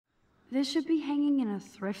This should be hanging in a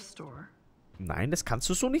thrift store. Nein, das kannst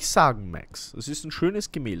du so nicht sagen, Max. Es ist ein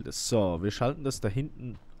schönes Gemälde. So, wir schalten das da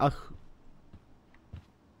hinten. Ach.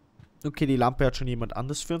 Okay, die Lampe hat schon jemand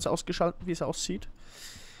anders für uns ausgeschaltet, wie es aussieht.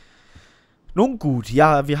 Nun gut,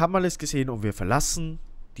 ja, wir haben alles gesehen und wir verlassen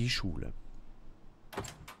die Schule.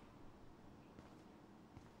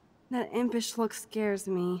 That impish look scares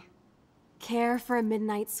me. Care for a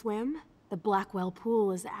midnight swim? The Blackwell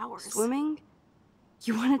Pool is ours. Swimming?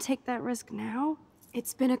 You want to take that risk now?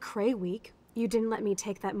 It's been a cray week. You didn't let me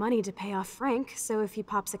take that money to pay off Frank, so if he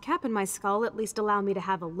pops a cap in my skull, at least allow me to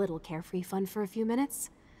have a little carefree fun for a few minutes.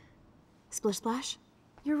 Splish splash?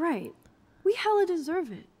 You're right. We hella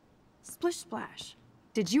deserve it. Splish splash.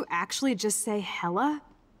 Did you actually just say hella?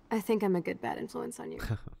 I think I'm a good bad influence on you.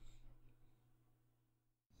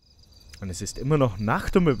 Und es ist immer noch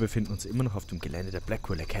Nacht und wir befinden uns immer noch auf dem Gelände der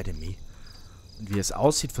Blackwell Academy. Und wie es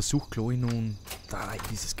aussieht, versucht Chloe nun, da in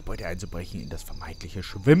dieses Gebäude einzubrechen, in das vermeintliche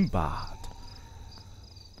Schwimmbad.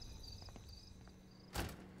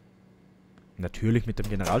 Natürlich mit dem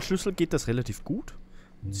Generalschlüssel geht das relativ gut.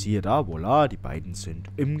 Und siehe da, voila, die beiden sind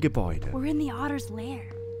im Gebäude. We're in the otter's lair.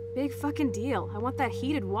 Big fucking deal. I want that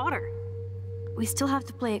heated water. We still have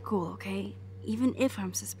to play it cool, okay? Even if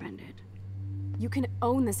I'm suspended. You can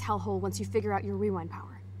own this hellhole once you figure out your rewind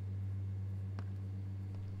power.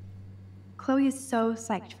 Chloe is so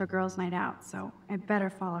psyched for girls' night out, so I better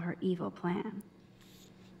follow her evil plan.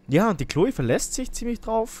 Ja, und die Chloe verlässt sich ziemlich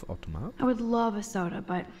drauf. Automat. I would love a soda,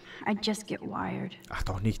 but I'd just get wired. Ach,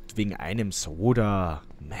 doch nicht wegen einem Soda,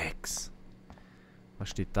 Max. Was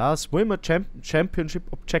steht da? Swimmer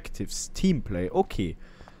Championship Objectives. Teamplay. Okay.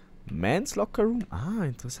 Mans Locker Room. Ah,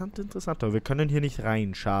 interessant, interessant. Aber wir können hier nicht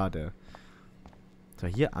rein. Schade. So,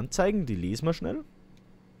 hier Anzeigen. Die lesen wir schnell.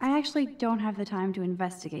 I actually don't have the time to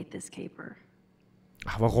investigate this caper.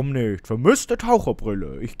 Ach, warum nicht? Vermisste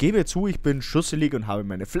Taucherbrille. Ich gebe zu, ich bin schusselig und habe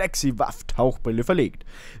meine Flexi-Waff-Tauchbrille verlegt.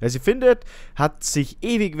 Wer sie findet, hat sich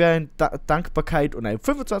ewig während Dankbarkeit und einen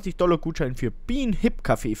 25-$-Gutschein für Bean Hip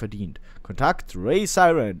Café verdient. Kontakt Ray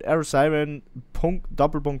Siren,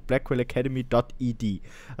 rsiren.blackwellacademy.ed.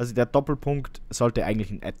 Also der Doppelpunkt sollte eigentlich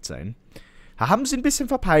ein Ad sein. Haben sie ein bisschen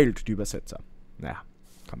verpeilt, die Übersetzer. Naja,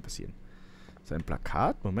 kann passieren. So ein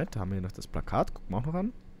Plakat. Moment, da haben wir hier noch das Plakat. Gucken wir auch noch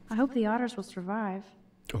an. I hope the otters will survive.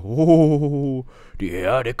 Oh, die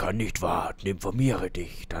Erde kann nicht warten. Informiere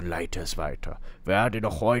dich, dann leite es weiter. Werde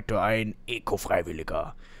noch heute ein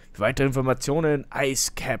Eco-Freiwilliger. Für weitere Informationen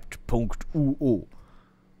icecapped.uo.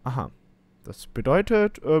 Aha, das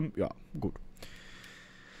bedeutet, ja, gut.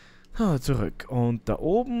 Zurück. Und da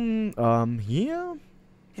oben, hier...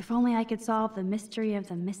 If only I could solve the mystery of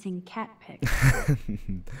the missing cat pic.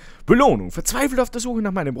 Belohnung. Verzweifelt auf der Suche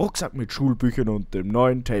nach meinem Rucksack mit Schulbüchern und dem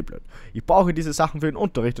neuen Tablet. Ich brauche diese Sachen für den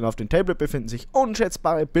Unterricht und auf dem Tablet befinden sich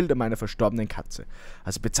unschätzbare Bilder meiner verstorbenen Katze.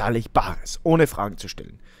 Also bezahle ich Bares, ohne Fragen zu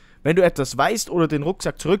stellen. Wenn du etwas weißt oder den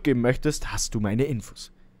Rucksack zurückgeben möchtest, hast du meine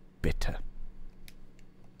Infos. Bitte.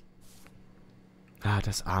 Ah,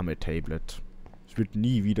 das arme Tablet. Es wird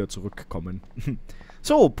nie wieder zurückkommen.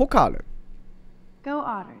 So, Pokale. Go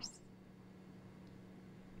Otters.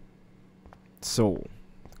 So.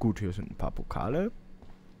 Gut, hier sind ein paar Pokale.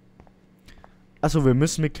 Also, wir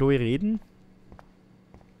müssen mit Chloe reden.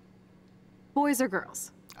 Boys or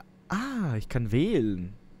girls? Ah, ich kann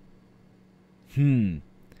wählen.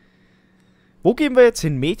 Wo gehen wir jetzt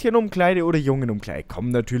hin? Mädchenumkleide oder Jungenumkleide? Komm,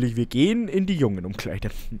 natürlich, wir gehen in die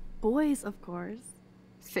Jungenumkleide. Boys, of course.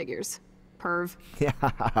 Figures. Perv.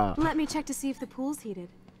 Ja. Let me check to see if the pool's heated.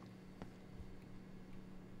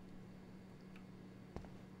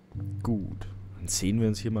 Gut. Dann sehen wir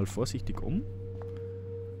uns hier mal vorsichtig um.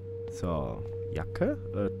 So,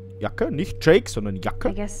 Jacke. Jacke, nicht Jake, sondern I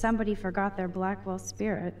Jacke. guess somebody forgot their Blackwell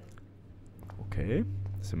spirit. Okay.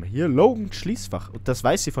 Was haben wir hier? Logan Schließfach. Und das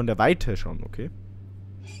weiß sie von der Weite schon, okay?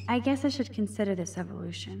 I guess I should consider this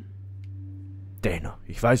evolution. Dana,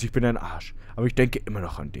 ich weiß, ich bin ein Arsch, aber ich denke immer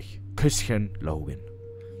noch an dich. Küsschen, Logan.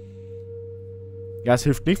 Ja, es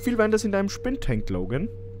hilft nicht viel, wenn das in deinem Spind hängt, Logan.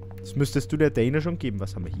 Das müsstest du der Dana schon geben.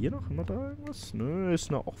 Was haben wir hier noch? Haben wir da irgendwas? Nö,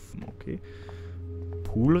 ist noch offen, okay.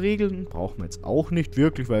 Poolregeln brauchen wir jetzt auch nicht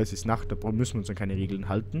wirklich, weil es ist Nacht, da müssen wir uns an keine Regeln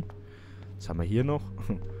halten. Was haben wir hier noch?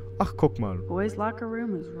 Ach, guck mal. Boys' locker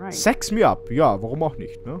room is right. Sex me up. Ja, warum auch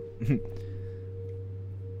nicht, ne?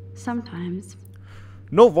 Sometimes.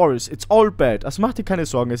 No worries, it's all bad. Also mach dir keine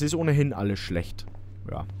Sorgen, es ist ohnehin alles schlecht.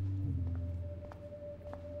 Ja.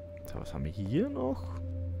 So, was haben wir hier noch?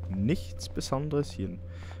 Nichts Besonderes. Hier ein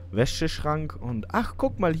Wäscheschrank und... Ach,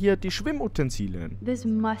 guck mal, hier die Schwimmutensilien. This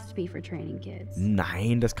must be for training kids.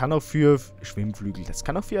 Nein, das kann auch für Schwimmflügel. Das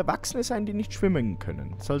kann auch für Erwachsene sein, die nicht schwimmen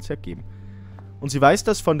können. Soll es ja geben. Und sie weiß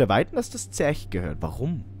das von der Weiten, dass das Zech gehört.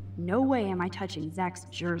 Warum? No way am I touching Zach's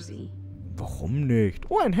jersey. Warum nicht?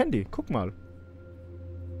 Oh, ein Handy. Guck mal.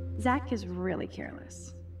 Zach is really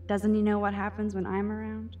careless. Doesn't he know what happens when I'm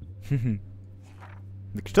around?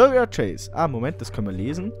 Victoria Chase. Ah, Moment, das können wir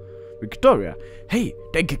lesen. Victoria. Hey,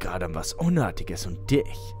 denke gerade an was Unartiges und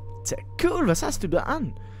dich. Sehr cool, was hast du da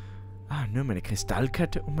an? Ah, nur meine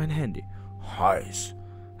Kristallkette und mein Handy. Heiß.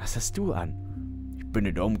 Was hast du an? Ich bin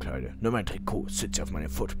in der Umkleide. Nur mein Trikot. Sitze auf meinem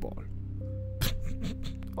Football.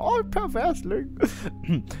 Oh, Perversling.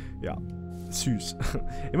 Ja, süß.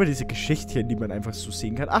 Immer diese Geschichtchen, die man einfach so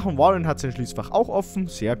sehen kann. Ach, und Warren hat sein Schließfach auch offen.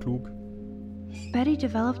 Sehr klug. Betty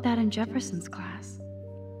developed that in Jefferson's class.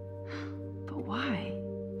 But why?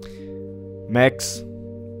 Max,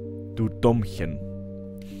 du Dummchen.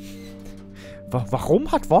 Warum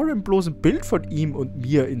hat Warren bloß ein Bild von ihm und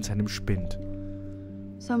mir in seinem Spind?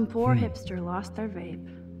 Some poor hipster lost their vape.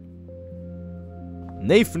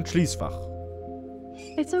 Nathan Schließfach.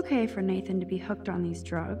 It's okay for Nathan to be hooked on these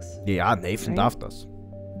drugs. Ja, Nathan darf das.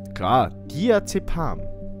 Klar, Diazepam.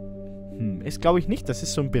 Ist glaube ich nicht, das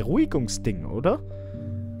ist so ein Beruhigungsding, oder?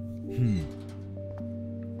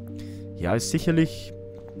 Ja, ist sicherlich...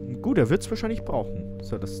 Gut, er wird es wahrscheinlich brauchen.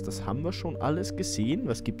 So, das haben wir schon alles gesehen.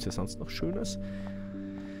 Was gibt es hier sonst noch Schönes?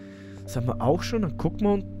 Das haben wir auch schon. Dann gucken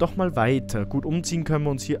wir doch mal weiter. Gut, umziehen können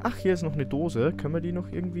wir uns hier... Ach, hier ist noch eine Dose. Können wir die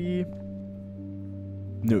noch irgendwie...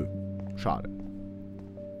 Nö. Schade.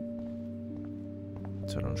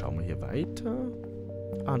 So, dann schauen wir hier weiter.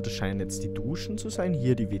 Ah, und das scheinen jetzt die Duschen zu sein.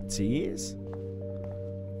 Hier die WCs.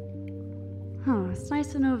 It's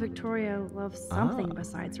nice to know Victoria loves something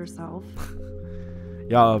besides herself.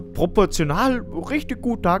 Ja, proportional richtig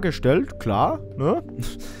gut dargestellt, klar, ne?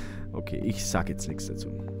 Okay, ich sag jetzt nichts dazu.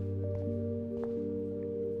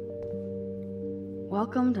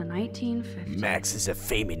 Welcome to 1950. Max ist ein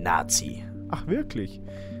Feminazi. Ach, wirklich?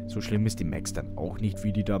 So schlimm ist die Max dann auch nicht,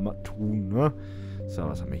 wie die da mal tun, ne? So,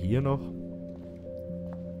 was haben wir hier noch?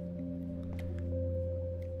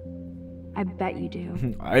 I bet you do.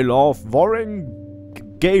 I love Warren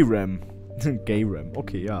Gayram. Gayram,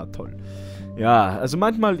 okay, ja, toll. Ja, also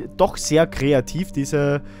manchmal doch sehr kreativ,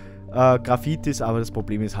 diese Graffitis, aber das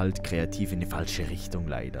Problem ist halt kreativ in die falsche Richtung,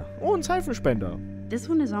 leider. Oh, ein Seifenspender. This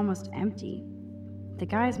one is almost empty. The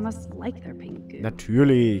guys must like their pink goo.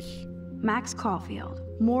 Natürlich. Max Caulfield,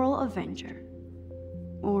 moral avenger.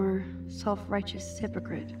 Or self-righteous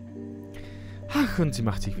hypocrite. Ach, und sie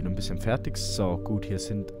macht sich wieder ein bisschen fertig. So, gut, hier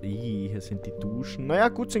sind die Duschen. Naja,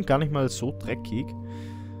 gut, sind gar nicht mal so dreckig.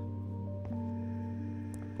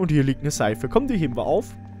 Und hier liegt eine Seife. Komm, die heben wir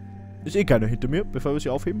auf. Ist eh keiner hinter mir, bevor wir sie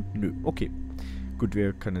aufheben. Nö, okay. Gut,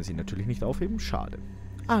 wir können sie natürlich nicht aufheben. Schade.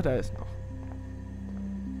 Ah, da ist noch.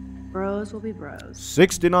 Bros will be bros.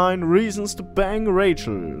 69 Reasons to Bang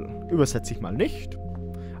Rachel. Übersetze ich mal nicht.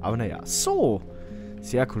 Aber naja, so.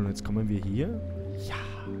 Sehr cool. Und jetzt kommen wir hier. Ja,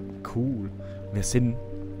 cool. Wir sind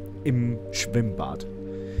im Schwimmbad.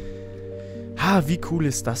 Ha, wie cool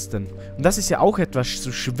ist das denn? Und das ist ja auch etwas,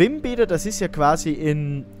 so Schwimmbäder, das ist ja quasi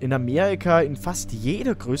in Amerika in fast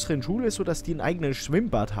jeder größeren Schule so, dass die ein eigenes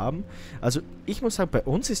Schwimmbad haben. Also ich muss sagen, bei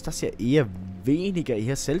uns ist das ja eher weniger,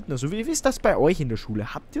 eher seltener. So, wie ist das bei euch in der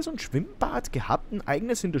Schule? Habt ihr so ein Schwimmbad gehabt, ein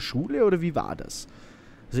eigenes in der Schule oder wie war das?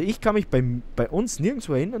 Also ich kann mich bei uns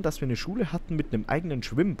nirgendwo erinnern, dass wir eine Schule hatten mit einem eigenen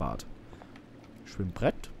Schwimmbad.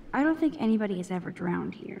 Schwimmbrett? I don't think anybody has ever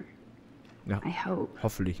drowned here. Ja, I hope.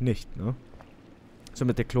 hoffentlich nicht, ne? So,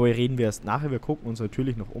 mit der Chloe reden wir erst nachher. Wir gucken uns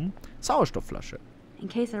natürlich noch um. Sauerstoffflasche. In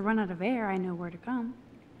case I run out of air, I know where to come.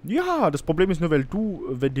 Ja, das Problem ist nur, weil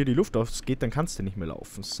wenn dir die Luft ausgeht, dann kannst du nicht mehr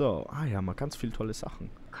laufen. So, ah ja, mal ganz viele tolle Sachen.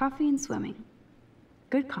 Coffee and swimming.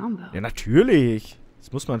 Good combo. Ja, natürlich.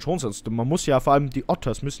 Das muss man schon, sonst, man muss ja, vor allem die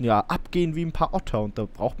Otters müssen ja abgehen wie ein paar Otter. Und da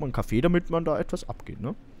braucht man Kaffee, damit man da etwas abgeht,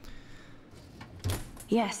 ne?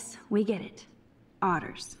 Yes, we get it.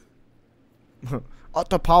 Otters.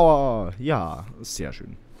 Otter Power. Ja, sehr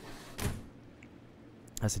schön.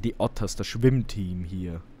 Also die Otters, das Schwimmteam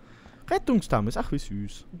hier. Rettungsdame, ach wie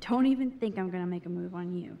süß. Don't even think I'm gonna make a move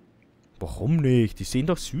on you. Warum nicht? Die sehen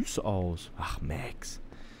doch süß aus. Ach, Max.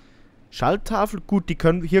 Schalttafel, gut,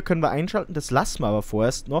 hier können wir einschalten. Das lassen wir aber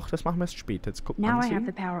vorerst noch. Das machen wir erst später. Jetzt gucken wir Now I have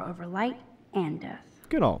the power over light and death.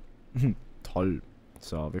 Genau. Toll.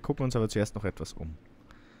 So, wir gucken uns aber zuerst noch etwas um.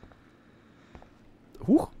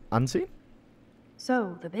 Huch, ansehen.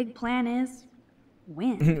 So, the big plan is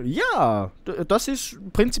win. Ja, das ist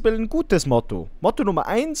prinzipiell ein gutes Motto. Motto Nummer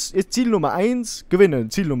 1 ist Ziel Nummer 1, gewinnen.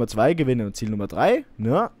 Ziel Nummer 2, gewinnen. Und Ziel Nummer 3,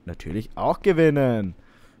 na, natürlich auch gewinnen.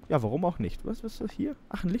 Ja, warum auch nicht? Was ist das hier?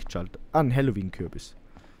 Ach, ein Lichtschalter. Ah, ein Halloween-Kürbis.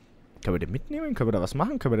 Können wir den mitnehmen? Können wir da was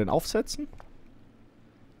machen? Können wir den aufsetzen?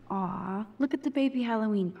 Aw, look at the baby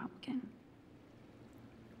Halloween pumpkin.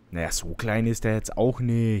 Naja, so klein ist der jetzt auch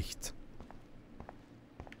nicht.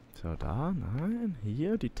 So, da, nein,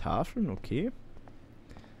 hier, die Tafeln, okay.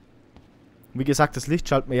 Wie gesagt, das Licht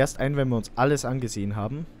schalten wir erst ein, wenn wir uns alles angesehen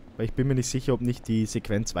haben. Weil ich bin mir nicht sicher, ob nicht die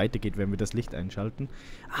Sequenz weitergeht, wenn wir das Licht einschalten.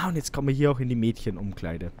 Ah, und jetzt kommen wir hier auch in die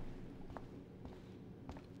Mädchenumkleide.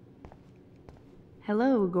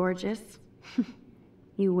 Hello, gorgeous.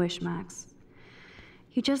 You wish, Max.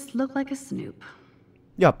 You just look like a snoop.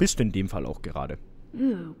 Ja, bist du in dem Fall auch gerade.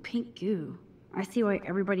 Ooh, pink goo. I see why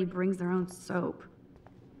everybody brings their own soap.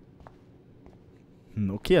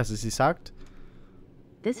 Okay, also sie sagt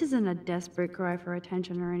This isn't a desperate cry for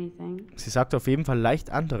attention or anything. Sie sagt auf jeden Fall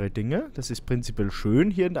leicht andere Dinge. Das ist prinzipiell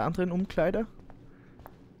schön hier in der anderen Umkleide.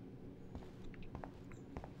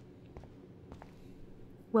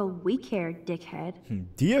 Well, we care, dickhead.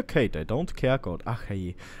 Dear Kate, I don't care, God. Ach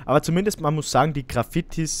hey. Aber zumindest, man muss sagen, die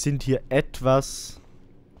Graffitis sind hier etwas...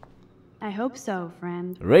 I hope so,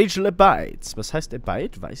 friend. Rachel abides. Was heißt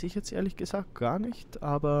abide? Weiß ich jetzt ehrlich gesagt gar nicht,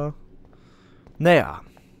 aber... Naja.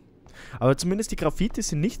 Aber zumindest die Graffitis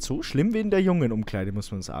sind nicht so schlimm wie in der jungen Umkleide,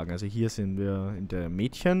 muss man sagen. Also hier sind wir in der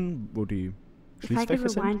Mädchen, wo die If I could Schließfächer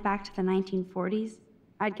sind. rewind back to the 1940s,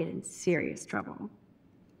 I'd get in serious trouble.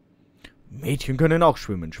 Mädchen können auch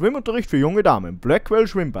schwimmen. Schwimmunterricht für junge Damen. Blackwell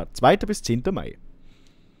Schwimmbad. 2. bis 10. Mai.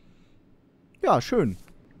 Ja, schön.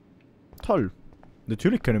 Toll.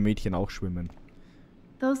 Natürlich können Mädchen auch schwimmen.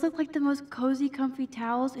 Those look like the most cozy, comfy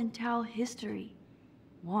towels in towel history.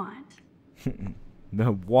 Want.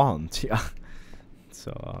 Na, want, ja.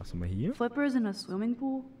 So, was haben wir hier? Flippers in a swimming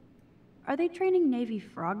pool? Are they training Navy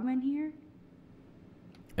frogmen here?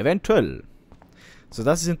 Eventuell. So,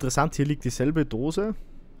 das ist interessant. Hier liegt dieselbe Dose.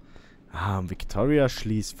 Ah, Victoria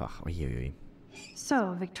Schließfach. Uiuiui.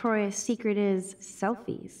 So, Victoria's secret is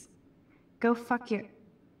selfies. Go fuck your...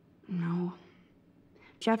 No.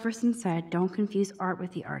 Jefferson said, don't confuse art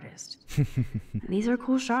with the artist. These are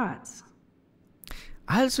cool shots.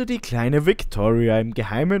 Also die kleine Victoria. Im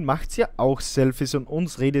Geheimen macht sie ja auch Selfies und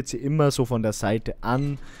uns redet sie immer so von der Seite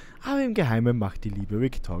an. Aber im Geheimen macht die liebe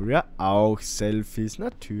Victoria auch Selfies,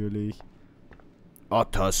 natürlich.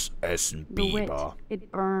 Otters essen The wit, Biber.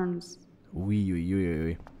 it burns.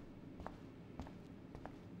 Uiuiuiui.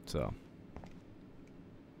 So.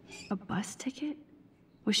 A bus ticket?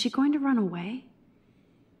 Was she going to run away?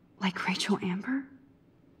 Like Rachel Amber?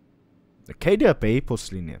 Acadia Bay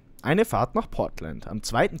Buslinie. Eine Fahrt nach Portland am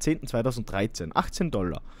 2.10.2013.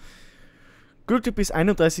 $18. Gültig bis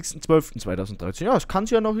 31.12.2013. Ja, das kann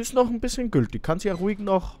sie ja noch, ist noch ein bisschen gültig. Kann sie ja ruhig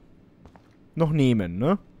noch nehmen,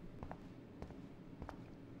 ne?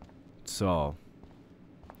 So.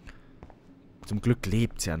 Zum Glück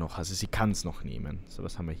lebt sie ja noch, also sie kann es noch nehmen. So,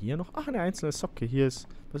 was haben wir hier noch? Ach, eine einzelne Socke. Hier ist,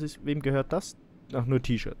 was ist, wem gehört das? Ach, nur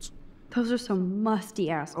T-Shirts. Those are some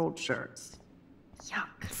musty-ass old shirts.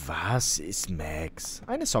 Yuck. Was ist Max?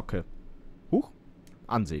 Eine Socke. Huch.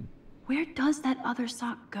 Ansehen. Where does that other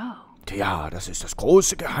sock go? Tja, das ist das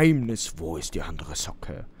große Geheimnis. Wo ist die andere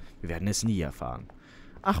Socke? Wir werden es nie erfahren.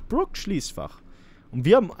 Ach, Brooke Schließfach. Und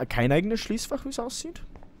wir haben kein eigenes Schließfach, wie es aussieht?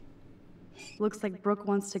 Looks like Brooke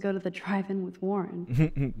wants to go to the drive-in with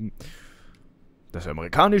Warren. Das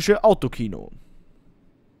amerikanische Autokino.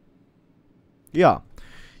 Ja.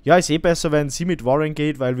 Ja, ist eh besser, wenn sie mit Warren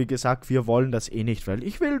geht, weil, wie gesagt, wir wollen das eh nicht, weil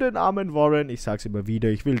ich will den armen Warren, ich sag's immer wieder,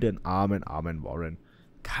 ich will den armen Warren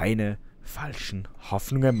keine falschen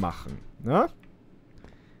Hoffnungen machen. Ne?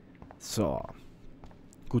 So.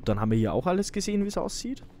 Gut, dann haben wir hier auch alles gesehen, wie es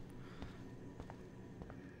aussieht.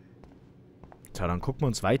 So, dann gucken wir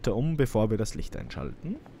uns weiter um, bevor wir das Licht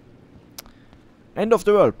einschalten. End of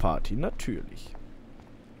the World Party, natürlich.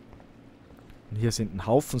 Und hier sind ein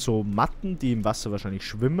Haufen so Matten, die im Wasser wahrscheinlich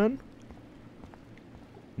schwimmen.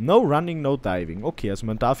 No running, no diving. Okay, also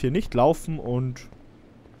man darf hier nicht laufen und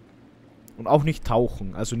auch nicht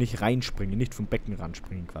tauchen. Also nicht reinspringen, nicht vom Becken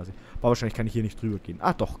ranspringen quasi. Aber wahrscheinlich kann ich hier nicht drüber gehen.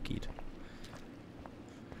 Ah, doch, geht.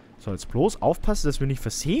 So, jetzt bloß aufpassen, dass wir nicht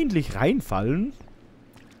versehentlich reinfallen.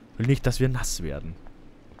 Will nicht, dass wir nass werden.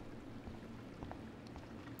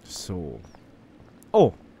 So.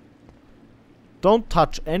 Oh. Don't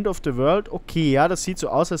touch, end of the world. Okay, ja, das sieht so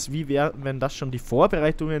aus, als wie wenn das schon die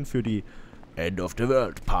Vorbereitungen für die End of the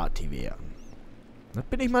World Party wären. Da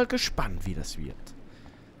bin ich mal gespannt, wie das wird.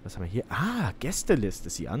 Was haben wir hier? Ah, Gästeliste.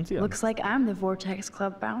 Sie an. Looks like I'm the Vortex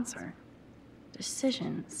Club bouncer.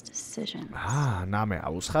 Decisions. Ah, Name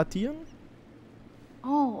ausradieren?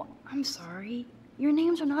 Oh, I'm sorry. Your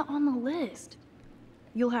names are not on the list.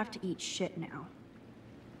 You'll have to eat shit now.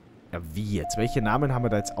 Ja, wie jetzt? Welche Namen haben wir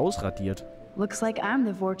da jetzt ausradiert? Looks like I'm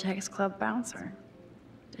the Vortex Club bouncer.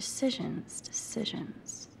 Decisions.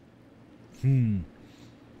 Sollen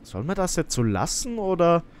wir das jetzt so lassen,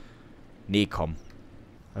 oder? Nee, komm.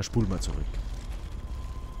 Da spulen wir zurück.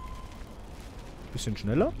 Bisschen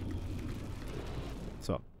schneller.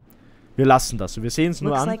 So. Wir lassen das. Wir sehen es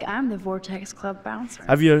nur an.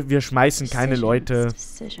 Aber wir schmeißen keine Leute...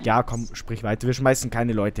 Ja, komm, sprich weiter. Wir schmeißen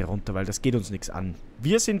keine Leute runter, weil das geht uns nichts an.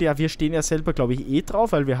 Wir stehen ja selber, glaube ich, eh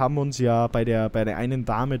drauf, weil wir haben uns ja bei der einen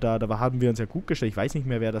Dame da haben wir uns ja gut gestellt. Ich weiß nicht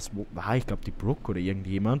mehr, wer das war. Ich glaube, die Brooke oder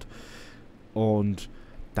irgendjemand. Und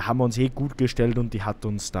da haben wir uns eh gut gestellt und die hat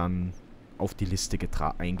uns dann auf die Liste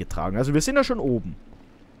eingetragen. Also wir sind ja schon oben.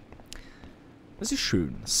 Das ist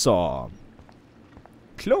schön. So.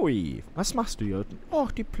 Chloe, was machst du hier? Oh,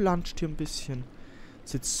 die planscht hier ein bisschen.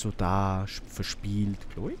 Sitzt so da, verspielt.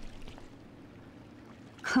 Chloe?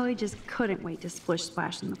 Chloe just couldn't wait to splish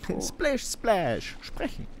splash in the pool. Splash, splash.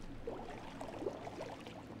 Sprechen.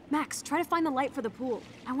 Max, try to find the light for the pool.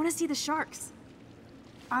 I want to see the sharks.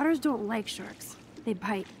 Otters don't like sharks. They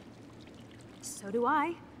bite. So do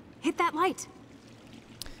I. Hit that light.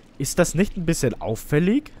 Ist das nicht ein bisschen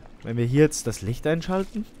auffällig, wenn wir hier jetzt das Licht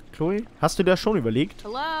einschalten? Chloe, hast du dir das schon überlegt?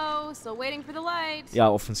 Hello, still waiting for the light. Ja,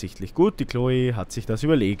 offensichtlich. Gut, die Chloe hat sich das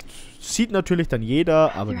überlegt. Sieht natürlich dann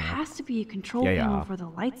jeder, aber There has to be a control panel for the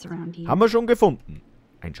lights around here. Haben wir schon gefunden.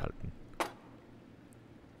 Einschalten.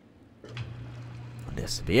 Und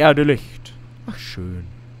es werde Licht. Ach, schön.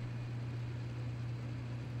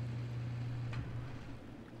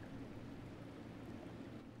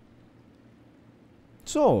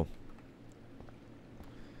 So.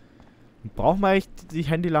 Brauchen wir eigentlich die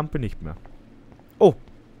Handylampe nicht mehr. Oh.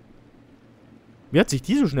 Wie hat sich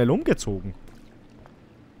die so schnell umgezogen?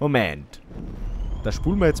 Moment. Da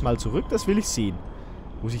spulen wir jetzt mal zurück, das will ich sehen.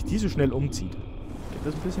 Wo sich die so schnell umzieht. Geht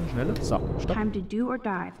das ein bisschen schneller? So, stopp. Time to do or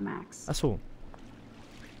dive, Max. Ach so.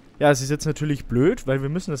 Ja, es ist jetzt natürlich blöd, weil wir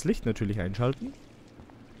müssen das Licht natürlich einschalten.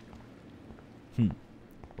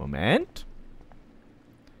 Moment.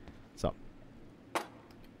 So.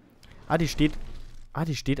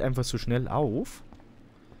 Die steht einfach so schnell auf.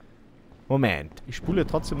 Moment. Ich spule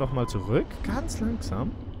trotzdem nochmal zurück. Ganz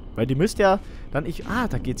langsam. Weil die müsste ja dann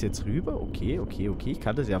da geht's jetzt rüber. Okay. Ich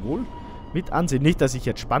kann das ja wohl mit ansehen. Nicht, dass ich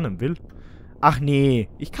jetzt spannen will. Ach nee.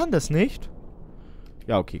 Ich kann das nicht.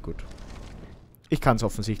 Ja, okay, gut. Ich kann es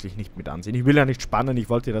offensichtlich nicht mit ansehen. Ich will ja nicht spannen. Ich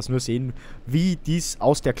wollte das nur sehen, wie dies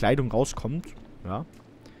aus der Kleidung rauskommt. Ja.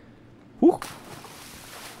 Huch.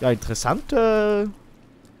 Ja, interessante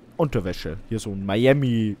Unterwäsche. Hier so ein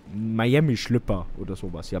Miami-Schlüpper oder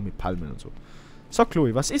sowas. Ja, mit Palmen und so. So,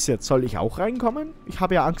 Chloe, was ist jetzt? Soll ich auch reinkommen? Ich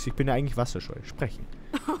habe ja Angst. Ich bin ja eigentlich wasserscheu. Sprechen.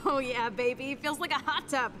 Oh yeah, baby. Feels like a hot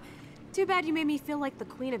tub. Too bad you made me feel like the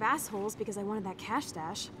queen of assholes because I wanted that cash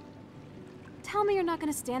stash. Tell me you're not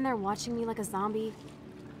gonna stand there watching me like a zombie.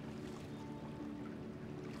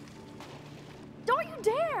 Don't you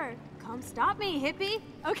dare! Come stop me, hippie.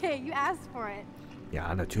 Okay, you asked for it.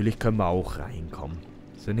 Ja, natürlich können wir auch reinkommen.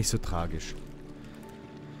 Ist ja nicht so tragisch.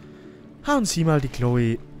 Und sieh mal die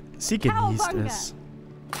Chloe. Sie genießt es.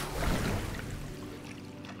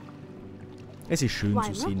 Es ist schön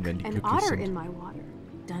zu sehen, wenn die glücklich sind.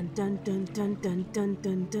 Dun, dun, dun, dun, dun, dun,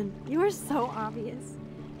 dun, dun. You are so obvious.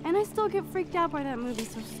 And I still get freaked out by that movie,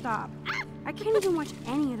 so stop. I can't even watch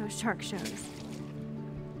any of those shark shows.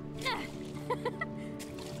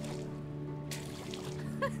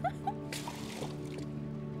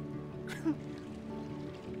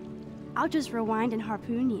 I'll just rewind and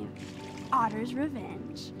harpoon you. Otter's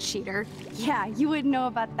revenge. Cheater. Yeah, you wouldn't know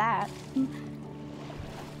about that.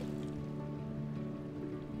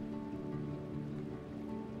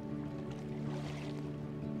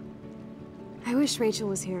 I wish Rachel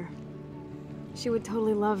was here. She would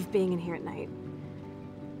totally love being in here at night.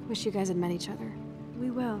 Wish you guys had met each other. We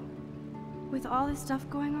will. With all this stuff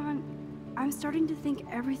going on, I'm starting to think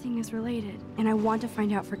everything is related. And I want to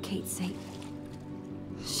find out for Kate's sake.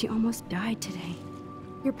 She almost died today.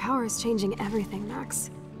 Your power is changing everything, Max.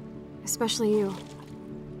 Especially you.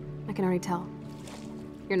 I can already tell.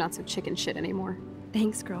 You're not so chicken shit anymore.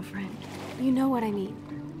 Thanks, girlfriend. You know what I mean.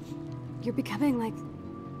 You're becoming like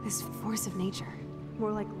this force of nature.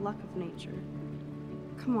 More like luck of nature.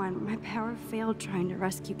 Come on, my power failed trying to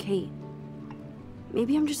rescue Kate.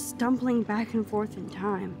 Maybe I'm just stumbling back and forth in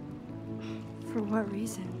time. For what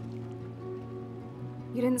reason?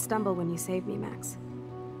 You didn't stumble when you saved me, Max.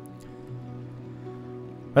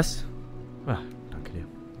 Was? Ah, danke dir.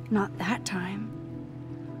 Not that time.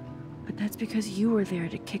 But that's because you were there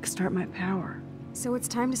to kickstart my power. So it's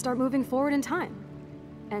time to start moving forward in time.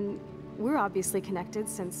 And we're obviously connected,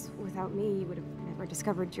 since without me, you would have never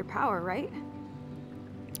discovered your power, right?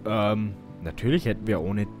 Natürlich hätten wir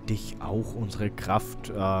ohne dich auch unsere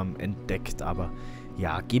Kraft entdeckt, aber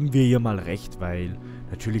ja, geben wir ihr mal recht, weil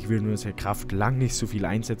natürlich würden wir unsere Kraft lang nicht so viel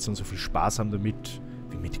einsetzen und so viel Spaß haben damit,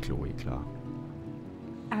 wie mit Chloe, klar.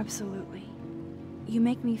 Absolutely. You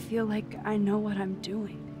make me feel like I know what I'm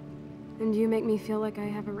doing. And you make me feel like I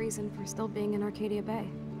have a reason for still being in Arcadia Bay.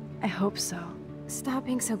 I hope so. Stop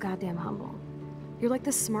being so goddamn humble. You're like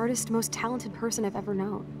the smartest, most talented person I've ever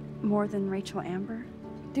known. More than Rachel Amber?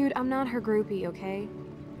 Dude, I'm not her groupie, okay?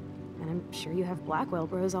 And I'm sure you have Blackwell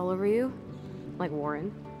bros all over you. Like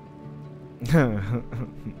Warren.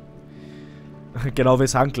 Genau, wir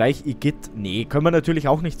sagen gleich Igitt. Nee, können wir natürlich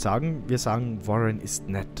auch nicht sagen. Wir sagen, Warren ist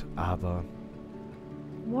nett, aber...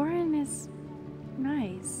 Warren is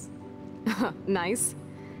nice. Nice?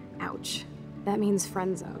 Ouch. That means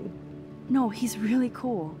friend zone. No, he's really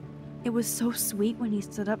cool. It was so sweet when he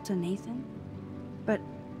stood up to Nathan. But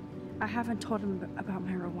I haven't told him about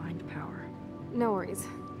my rewind power. No worries.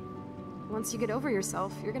 Once you get over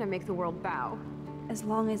yourself, you're gonna make the world bow. As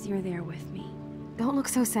long as you're there with me. Don't look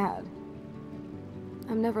so sad.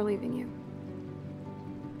 I'm never leaving you.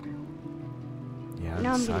 Ja,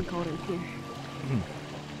 Now I'm sag. getting cold in here.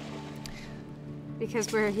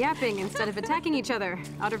 Because we're yapping instead of attacking each other,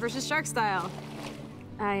 otter versus shark style.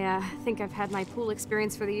 I think I've had my pool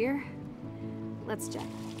experience for the year. Let's check.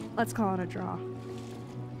 Let's call it a draw.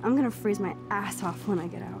 I'm gonna freeze my ass off when I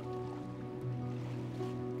get out.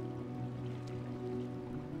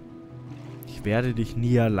 Ich werde dich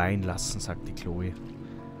nie allein lassen, sagt die Chloe.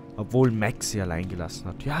 Obwohl Max sie allein gelassen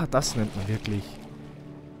hat. Ja, das nennt man wirklich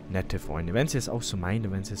nette Freunde. Wenn sie es auch so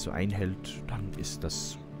meint, wenn sie es so einhält, dann ist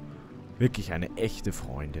das wirklich eine echte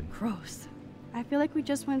Freundin. Gross. I feel like we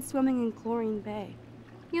just went swimming in Chlorine Bay.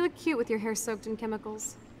 You look cute with your hair soaked in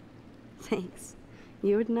chemicals. Thanks.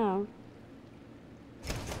 You would know.